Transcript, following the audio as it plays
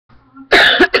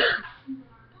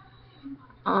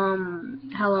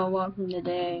Hello, welcome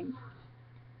today.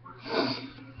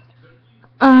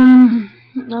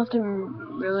 Nothing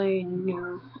really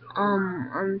new.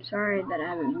 I'm sorry that I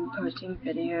haven't been posting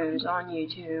videos on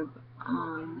YouTube.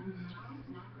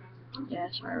 Yeah,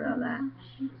 sorry about that.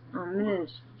 It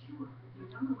is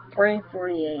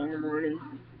 3:48 in the morning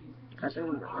because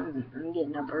I'm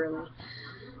getting up early.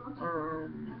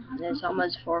 It's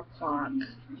almost 4 o'clock,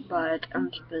 but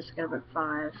I'm supposed to get up at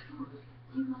 5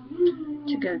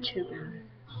 to go tubing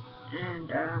and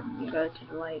go to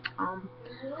the lake.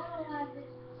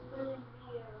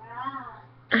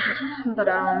 But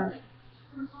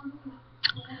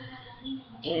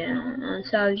yeah. And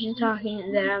so I was just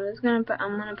talking that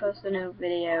I'm gonna post a new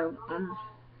video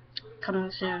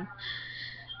coming soon.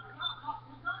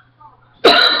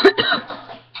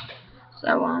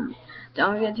 So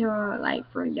don't get too like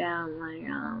freaked out, like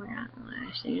oh my god,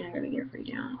 actually I'm gonna get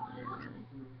freaked out.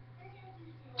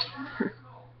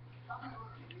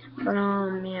 But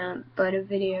yeah, but a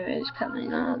video is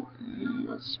coming up.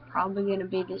 It's probably gonna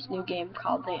be this new game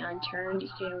called The Unturned. You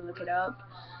can look it up.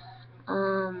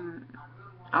 Or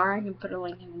I can put a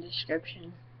link in the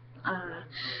description. I don't know.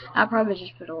 I'll probably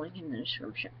just put a link in the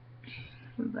description.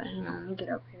 But hang on, let me get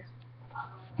up here.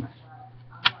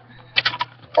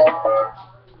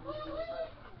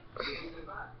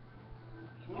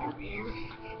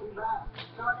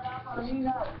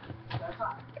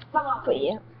 But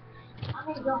yeah.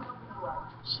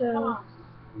 So.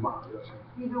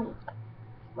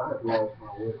 Alright,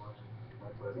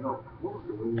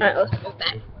 let's go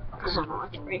back.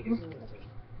 Right here.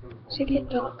 So get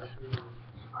dark.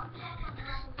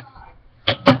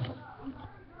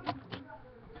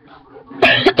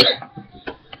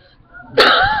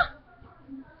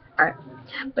 Alright,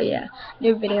 but yeah,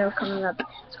 new video coming up.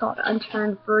 It's called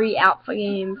Unturned Free Alpha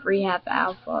Game, Free Half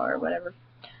Alpha, or whatever.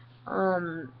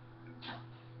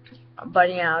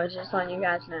 But yeah, I was just letting you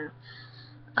guys know.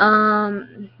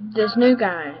 This new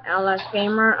guy, Outlast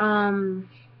Gamer,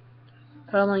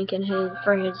 put a link in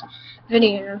for his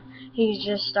video. He's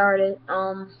just started,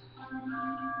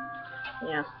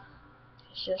 yeah,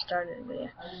 he's just started a video.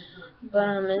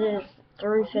 But, it is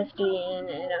 3:50 and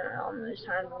it's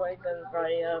time to wake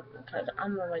everybody up, because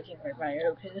I'm gonna wake everybody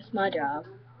up, because it's my job.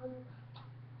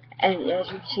 And as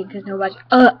you can see, because nobody's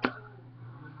up.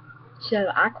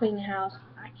 So I clean the house.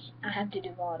 I have to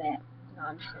do all that. No,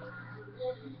 I'm just kidding.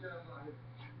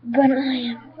 But I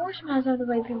am forcing myself to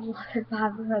wake people up at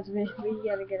 5 because we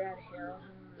gotta get out of here.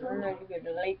 I know you go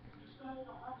to late.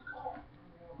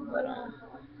 But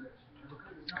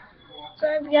so I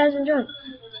hope you guys enjoyed.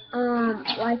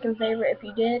 Like and favorite if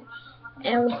you did,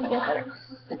 and we'll see you guys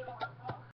later.